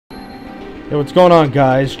Hey, what's going on,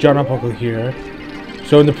 guys? jonRbukle here.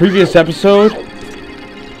 So in the previous episode,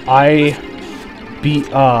 I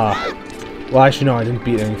beat, well, actually, no, I didn't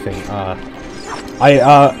beat anything. I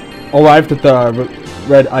arrived at the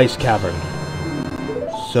Red Ice Cavern.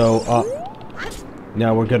 So,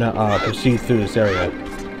 now we're gonna, proceed through this area.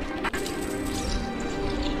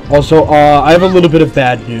 Also, I have a little bit of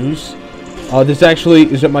bad news. This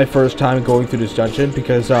actually isn't my first time going through this dungeon,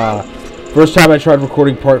 because, first time I tried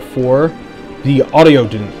recording part 4, the audio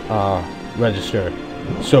didn't, register.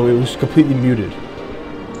 So it was completely muted.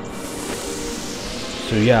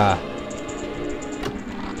 So yeah.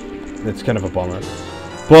 That's kind of a bummer.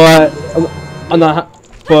 But,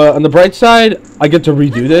 on the bright side, I get to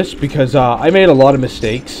redo this, because, I made a lot of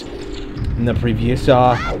mistakes in the previous,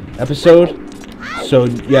 episode. So,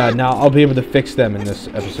 yeah, now I'll be able to fix them in this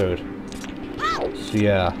episode. So,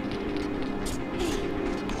 yeah.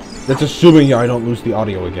 That's assuming I don't lose the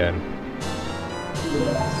audio again.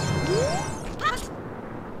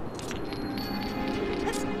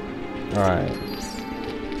 Alright.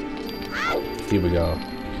 Here we go.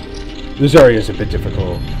 This area is a bit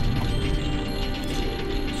difficult.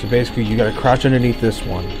 So basically, you gotta crouch underneath this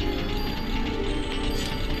one.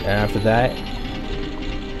 And after that,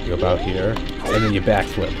 you go about here, and then you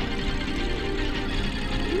backflip.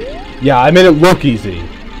 Yeah, I made it look easy.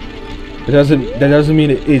 That doesn't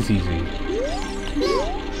mean it is easy.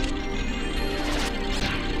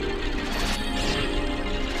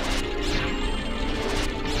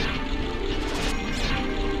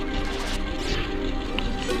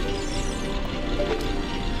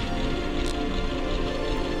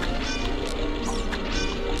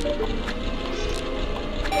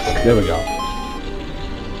 There we go.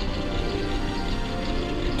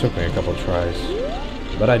 Took me a couple tries,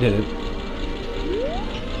 but I did it.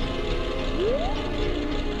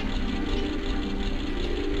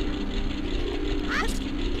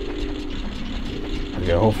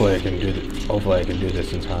 Okay, hopefully I can do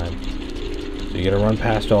this in time. So you gotta run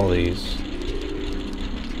past all these.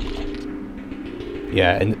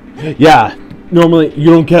 Yeah, and yeah, normally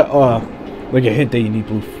you don't get like a hint that you need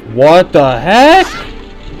blue. What the heck?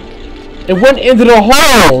 It went into the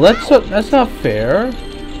hole. That's not fair.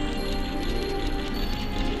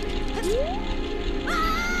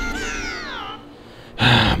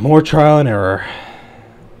 More trial and error.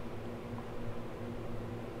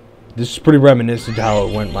 This is pretty reminiscent to how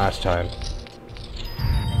it went last time.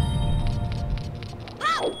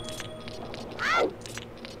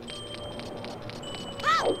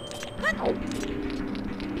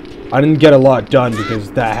 I didn't get a lot done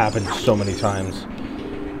because that happened so many times.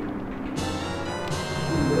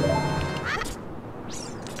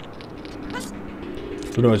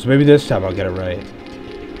 Who knows? Maybe this time I'll get it right.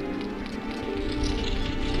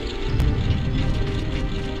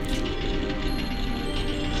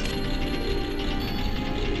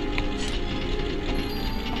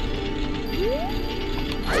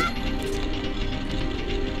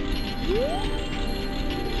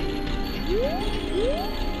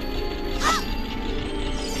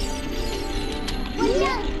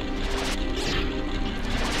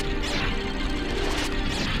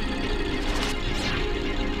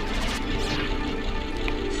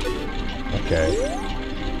 Okay.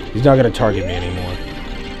 He's not gonna target me anymore.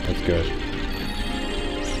 That's good.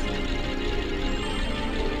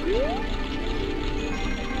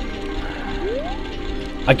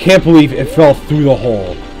 I can't believe it fell through the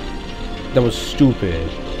hole. That was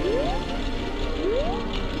stupid.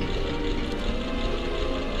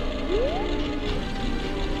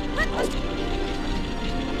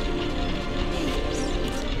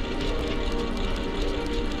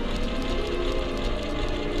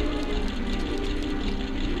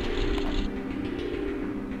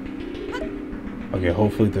 Okay,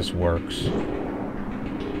 hopefully this works.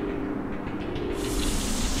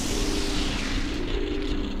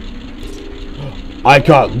 I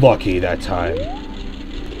got lucky that time.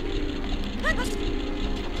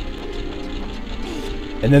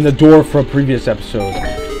 And then the door from a previous episode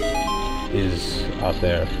is out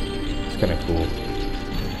there. It's kind of cool.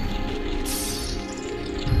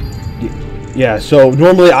 Yeah, so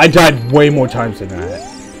normally I died way more times than that.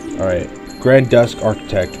 Alright. Grand Dusk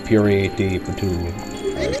Architect, Puree AD Platoon.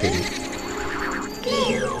 Okay.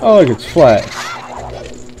 Oh, look, it's flat.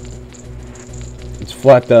 It's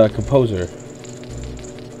flat, the composer.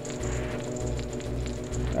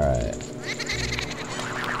 Alright.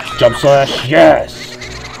 Jump slash, yes!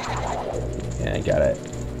 Yeah, I got it.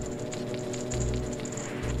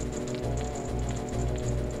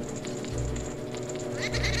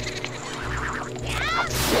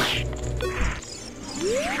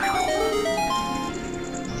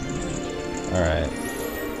 Alright.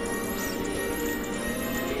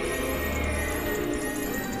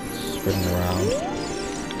 Spinning around.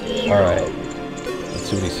 Alright. Let's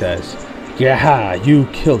see what he says. Yeah, you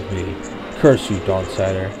killed me. Curse you,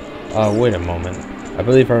 Dawnsider. Wait a moment. I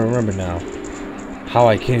believe I remember now how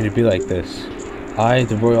I came to be like this. I,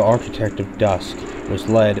 the royal architect of Dusk, was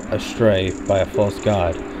led astray by a false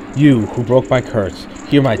god. You, who broke my curse,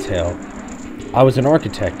 hear my tale. I was an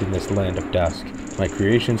architect in this land of Dusk. My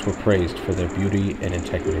creations were praised for their beauty and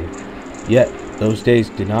integrity. Yet, those days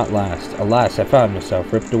did not last. Alas, I found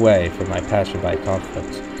myself ripped away from my passion by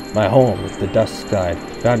conflicts. My home, the Dusk side,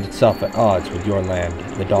 found itself at odds with your land,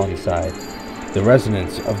 the Dawn side. The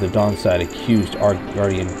residents of the Dawn side accused our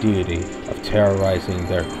guardian deity of terrorizing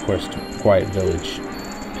their quiet village.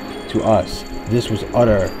 To us, this was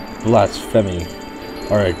utter blasphemy.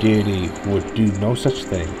 Our deity would do no such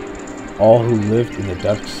thing. All who lived in the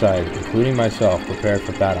Dusk side, including myself, prepared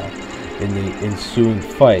for battle. In the ensuing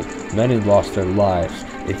fight, many lost their lives.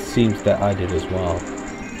 It seems that I did as well.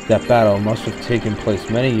 That battle must have taken place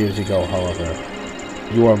many years ago, however.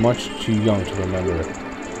 You are much too young to remember.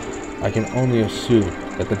 I can only assume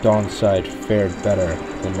that the Dawn side fared better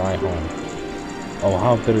than my home. Oh,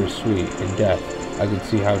 how bittersweet. In death, I could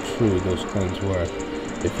see how true those claims were.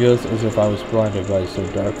 It feels as if I was blinded by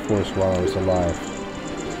some dark force while I was alive.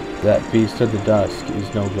 That beast of the Dusk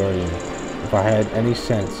is no guardian. If I had any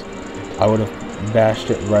sense, I would have bashed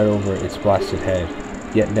it right over its blasted head.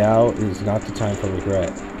 Yet now it is not the time for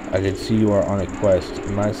regret. I can see you are on a quest.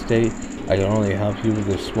 In my state, I can only help you with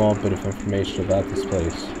a small bit of information about this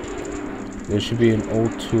place. There should be an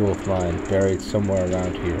old tool of mine buried somewhere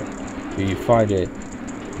around here. If you find it,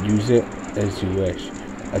 use it as you wish.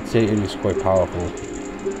 I'd say it is quite powerful.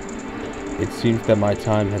 It seems that my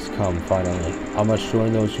time has come, finally. I must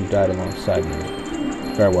join those who died alongside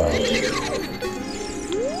me. Farewell.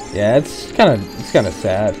 Yeah, it's kind of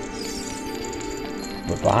sad.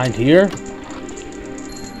 But behind here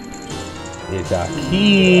is a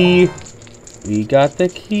key. We got the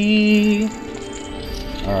key.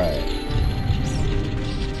 All right.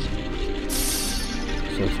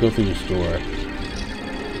 So let's go through this door.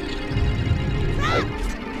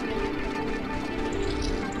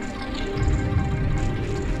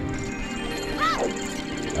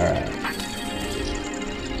 Alright.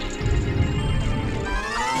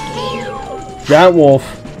 Giant wolf.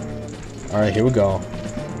 Alright, here we go.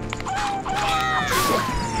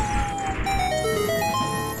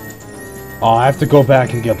 Oh, I have to go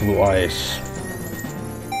back and get blue ice.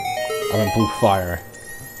 I'm in blue fire.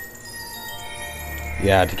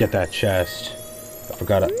 Yeah, to get that chest. I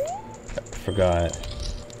forgot it. I forgot.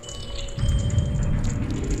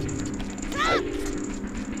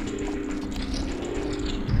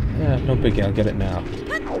 Yeah, no biggie, I'll get it now.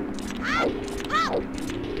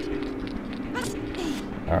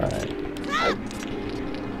 Alright.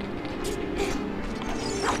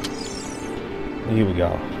 Here we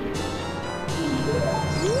go.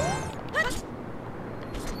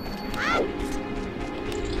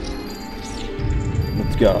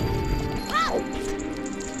 Let's go.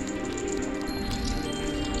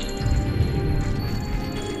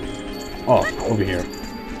 Oh, over here.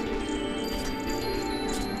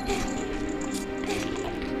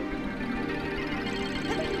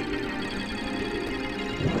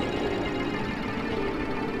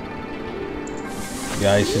 The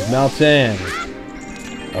ice is melting.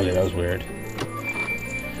 Okay, that was weird.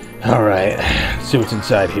 Alright, let's see what's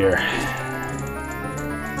inside here.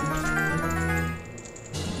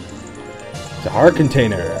 It's a heart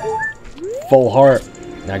container. Full heart.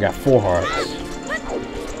 Now I got 4 hearts.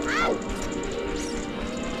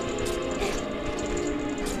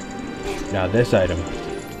 Now this item.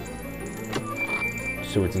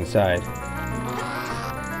 So it's inside.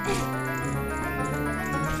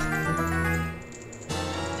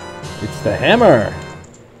 It's the hammer.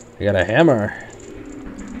 I got a hammer.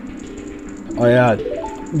 Oh yeah,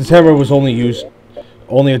 this hammer was only used.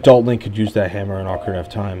 Only Adult Link could use that hammer in Ocarina of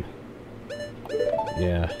Time.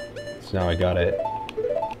 Yeah, so now I got it.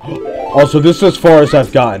 Also, this is as far as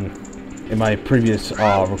I've gotten in my previous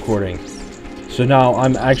recording. So now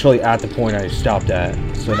I'm actually at the point I stopped at.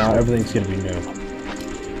 So now everything's gonna be new.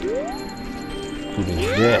 Including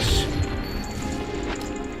this.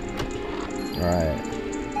 Alright.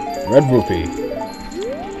 Red rupee.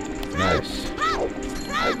 Nice.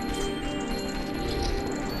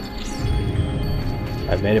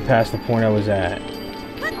 I've made it past the point I was at.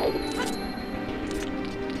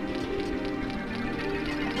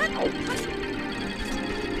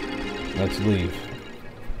 Let's leave.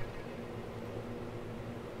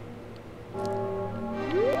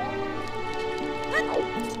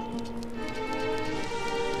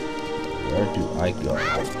 Where do I go?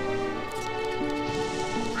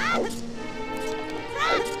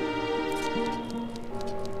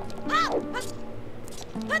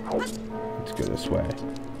 Let's go this way.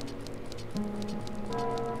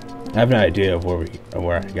 I have no idea of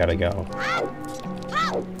where I gotta go.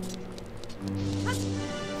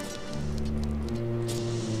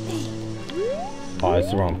 Oh, it's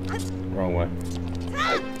the wrong way.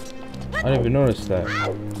 I didn't even notice that.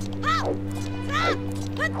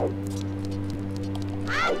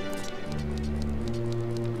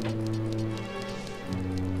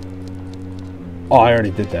 Oh, I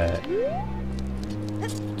already did that.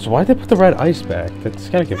 So why'd they put the red ice back? That's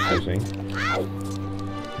kind of confusing.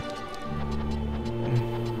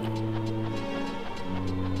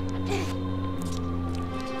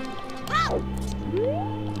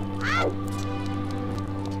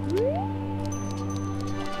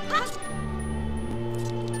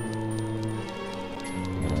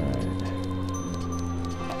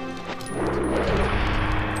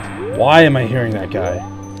 Why am I hearing that guy?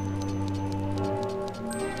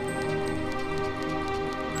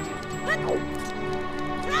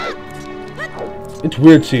 It's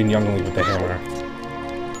weird seeing Youngly with the hammer.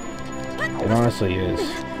 It honestly is.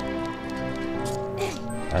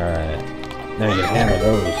 Alright. Now you can hammer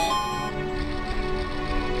those.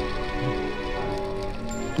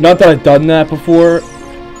 Not that I've done that before.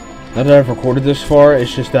 Not that I've recorded this far.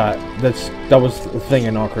 It's just that that was the thing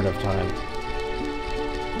in Ocarina of Time.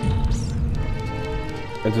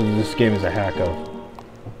 That's what this game is a hack of.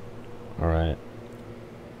 Alright.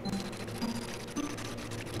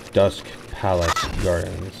 Dusk Palace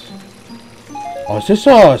Gardens. Oh, is this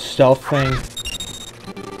a stealth thing?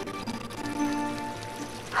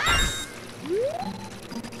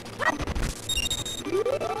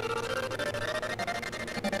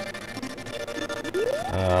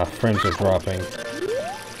 Frames are dropping.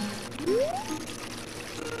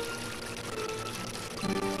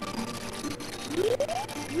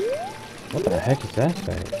 What the heck is that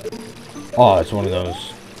thing? Oh, it's one of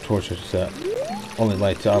those torches that only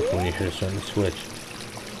lights up when you hit a certain switch.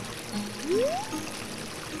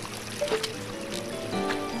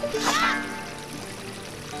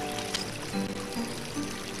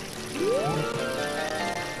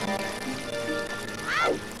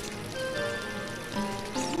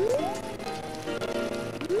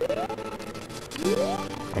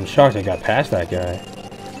 I'm shocked I got past that guy.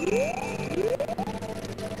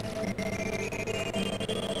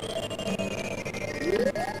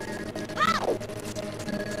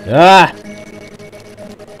 Ah!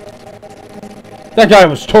 That guy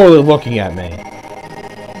was totally looking at me.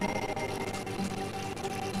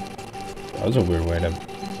 That was a weird way to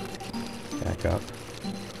back up.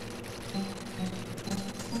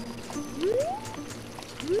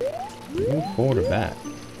 Move forward or back?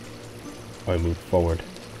 Oh, I moved forward.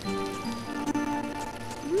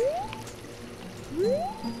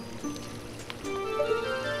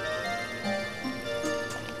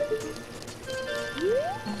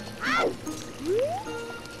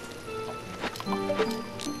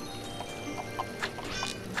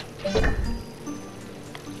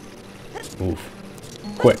 Move.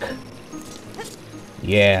 Quick.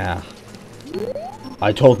 Yeah.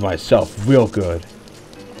 I told myself real good.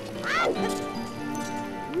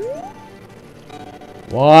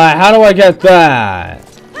 Why? How do I get that?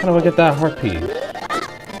 How do I get that heart piece?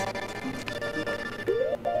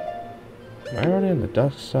 Am I already on the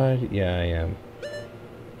Dusk side? Yeah, I am.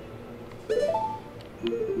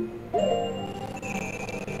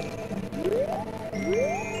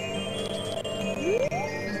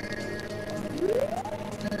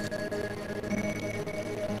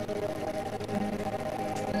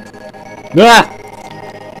 Ah!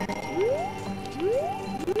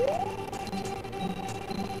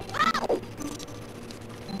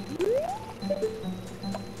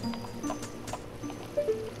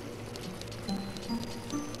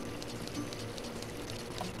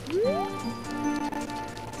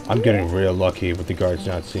 I'm getting real lucky with the guards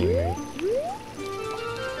not seeing me.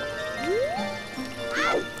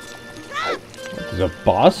 There's a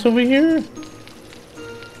boss over here?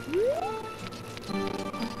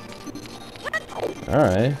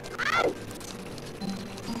 Alright.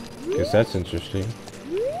 Guess that's interesting.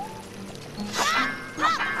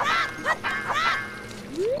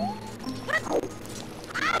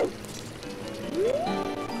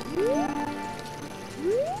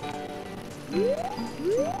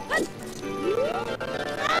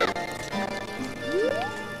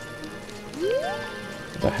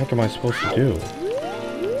 What the heck am I supposed to do?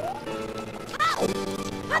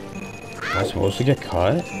 Am I supposed to get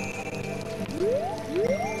cut?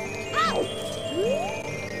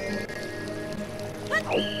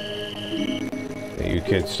 Hey, you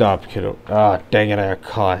kid, stop, kiddo. Ah, dang it, I got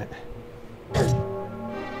caught.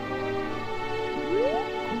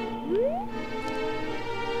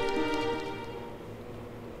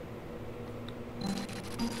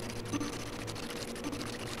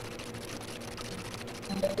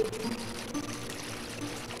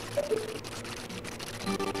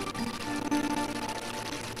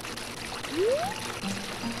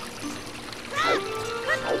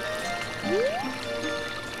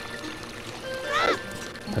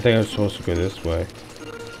 I think I'm supposed to go this way.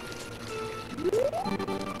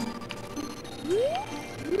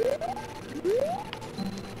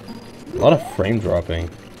 A lot of frame dropping.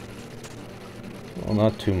 Well,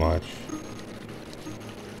 not too much.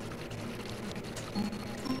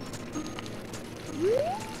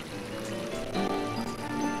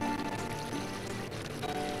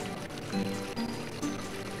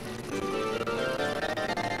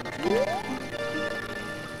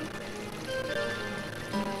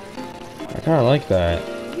 I kind of like that.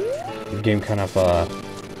 The game kind of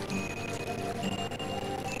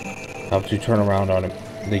helps you turn around on it.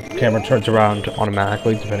 The camera turns around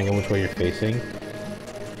automatically depending on which way you're facing.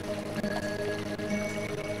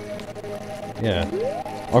 Yeah,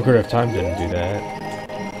 Ocarina of Time didn't do that.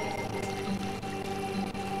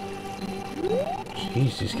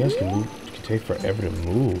 Jeez, these guys can take forever to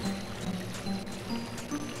move.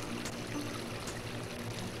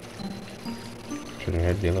 Shouldn't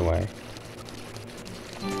head the other way.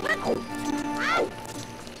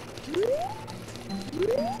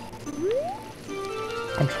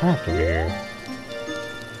 I'm trapped over here.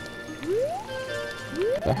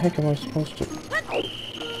 The heck am I supposed to?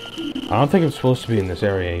 I don't think I'm supposed to be in this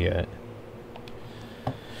area yet.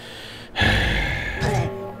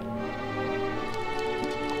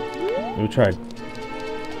 Let me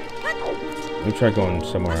try going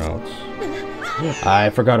somewhere else.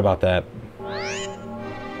 I forgot about that.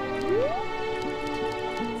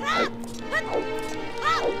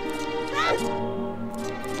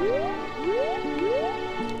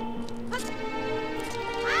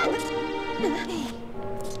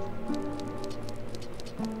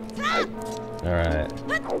 Alright.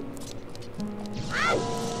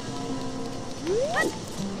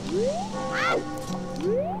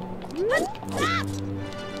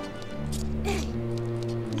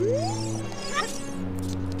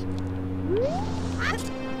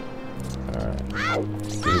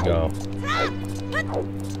 Here we go.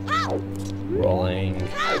 Rolling.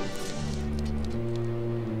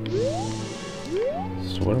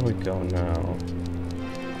 So where do we go now?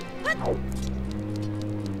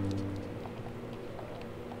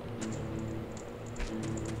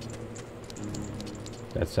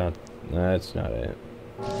 That's not it.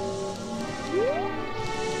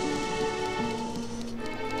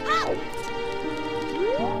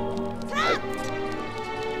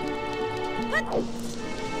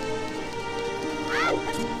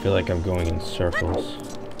 I feel like I'm going in circles.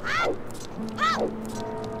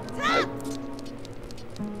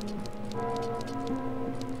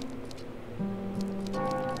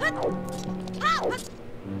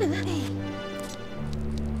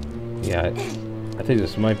 Yeah, I think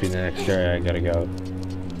this might be the next area I gotta go.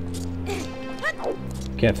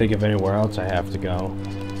 Can't think of anywhere else I have to go.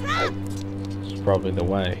 It's probably the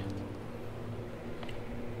way.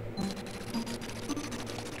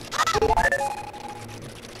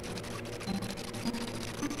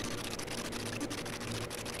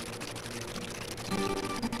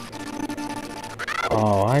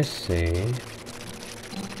 Oh, I see.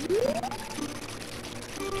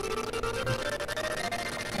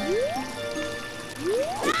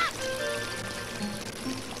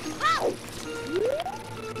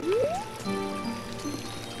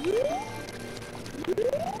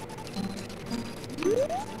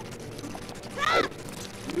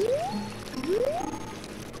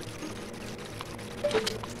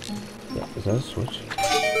 Is that a switch?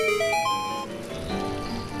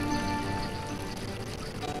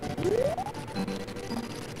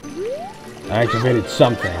 I activated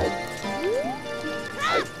something.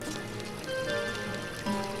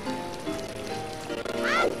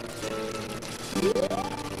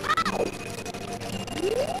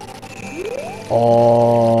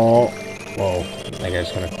 Oh, whoa, that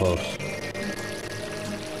guy's kind of close.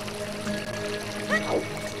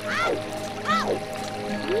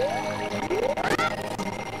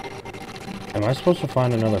 Am I supposed to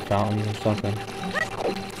find another fountain or something?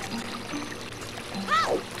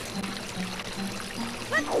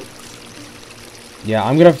 Yeah,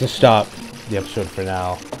 I'm gonna have to stop the episode for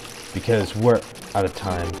now because we're out of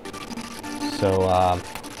time. So,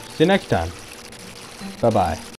 see you next time. Bye-bye.